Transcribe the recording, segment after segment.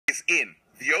in.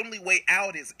 The only way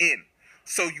out is in.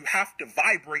 So you have to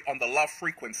vibrate on the love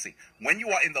frequency. When you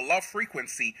are in the love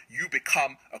frequency, you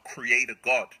become a creator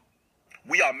God.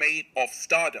 We are made of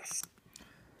stardust.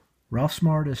 Ralph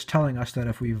Smart is telling us that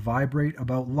if we vibrate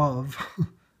about love,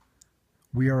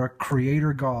 we are a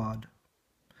creator God.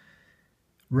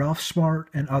 Ralph Smart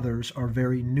and others are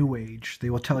very New Age. They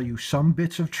will tell you some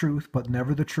bits of truth, but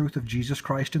never the truth of Jesus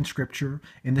Christ in Scripture.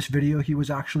 In this video, he was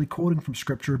actually quoting from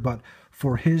Scripture, but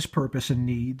for his purpose and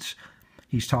needs.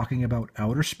 He's talking about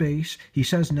outer space. He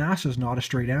says NASA's not a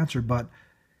straight answer, but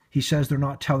he says they're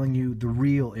not telling you the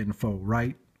real info,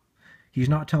 right? He's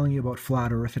not telling you about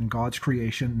flat Earth and God's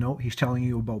creation. No, he's telling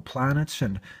you about planets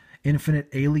and infinite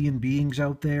alien beings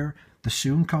out there, the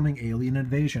soon coming alien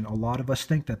invasion. A lot of us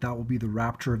think that that will be the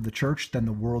rapture of the church. Then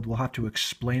the world will have to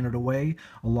explain it away.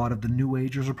 A lot of the New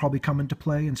Agers will probably come into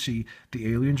play and see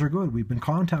the aliens are good. We've been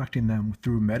contacting them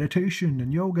through meditation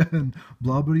and yoga and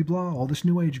blah, blah, blah, all this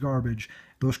New Age garbage.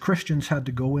 Those Christians had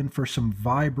to go in for some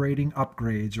vibrating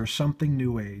upgrades or something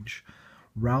New Age.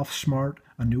 Ralph Smart,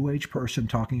 a New Age person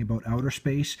talking about outer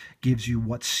space, gives you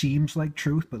what seems like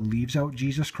truth but leaves out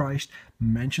Jesus Christ,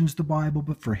 mentions the Bible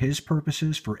but for his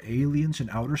purposes, for aliens and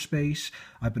outer space.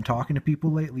 I've been talking to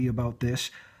people lately about this.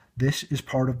 This is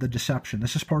part of the deception.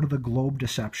 This is part of the globe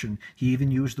deception. He even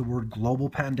used the word global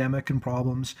pandemic and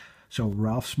problems. So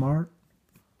Ralph Smart,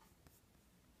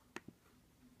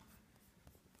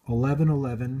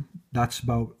 1111, that's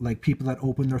about like people that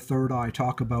open their third eye,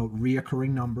 talk about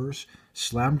reoccurring numbers.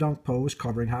 Slam dunk pose,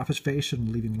 covering half his face and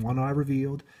leaving one eye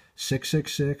revealed.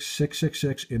 666,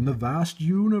 666, in the vast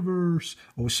universe.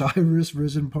 Osiris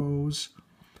risen pose.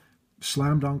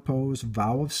 Slam dunk pose,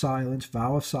 vow of silence,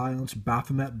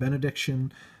 Baphomet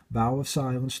benediction, vow of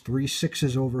silence, 3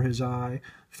 6s over his eye,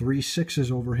 3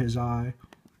 6s over his eye.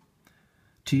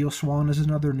 Teal Swan is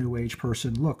another New Age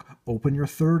person. Look, open your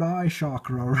third eye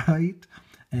chakra, right?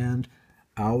 And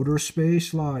outer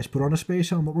space lies. Put on a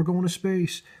space helmet. We're going to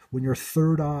space. When your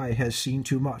third eye has seen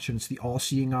too much, and it's the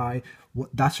all-seeing eye,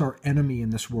 that's our enemy in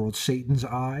this world. Satan's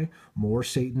eye, more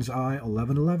Satan's eye.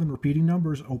 1111, repeating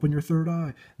numbers. Open your third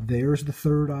eye. There's the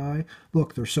third eye.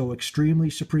 Look, they're so extremely,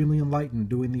 supremely enlightened,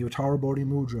 doing the Uttara Bodhi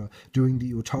Mudra,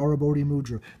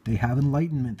 They have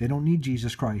enlightenment. They don't need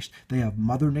Jesus Christ. They have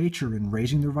Mother Nature and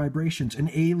raising their vibrations and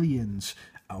aliens.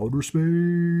 Outer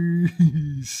space.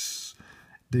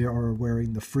 They are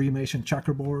wearing the Freemason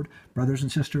checkerboard. Brothers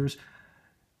and sisters,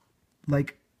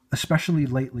 like, especially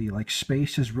lately, like,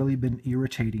 space has really been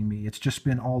irritating me. It's just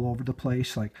been all over the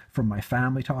place, like, from my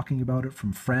family talking about it,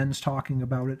 from friends talking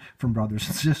about it, from brothers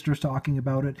and sisters talking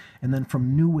about it, and then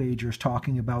from New Agers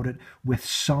talking about it with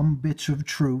some bits of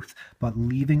truth, but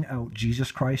leaving out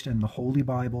Jesus Christ and the Holy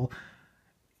Bible.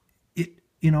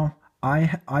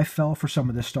 I fell for some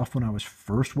of this stuff when I was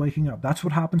first waking up. That's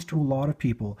what happens to a lot of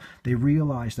people. They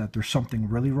realize that there's something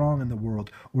really wrong in the world,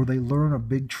 or they learn a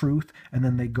big truth, and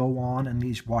then they go on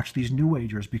and watch these New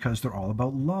Agers because they're all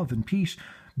about love and peace,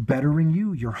 bettering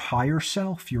you, your higher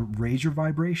self, raise your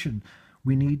vibration.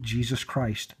 We need Jesus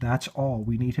Christ. That's all.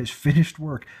 We need his finished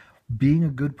work. Being a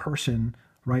good person,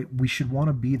 right? We should want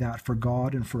to be that for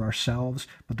God and for ourselves,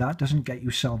 but that doesn't get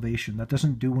you salvation. That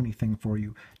doesn't do anything for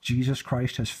you. Jesus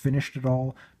Christ has finished it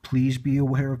all. Please be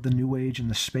aware of the New Age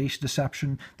and the space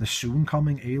deception, the soon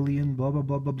coming alien, blah, blah,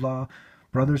 blah, blah, blah.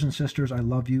 Brothers and sisters, I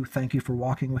love you. Thank you for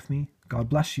walking with me. God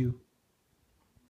bless you.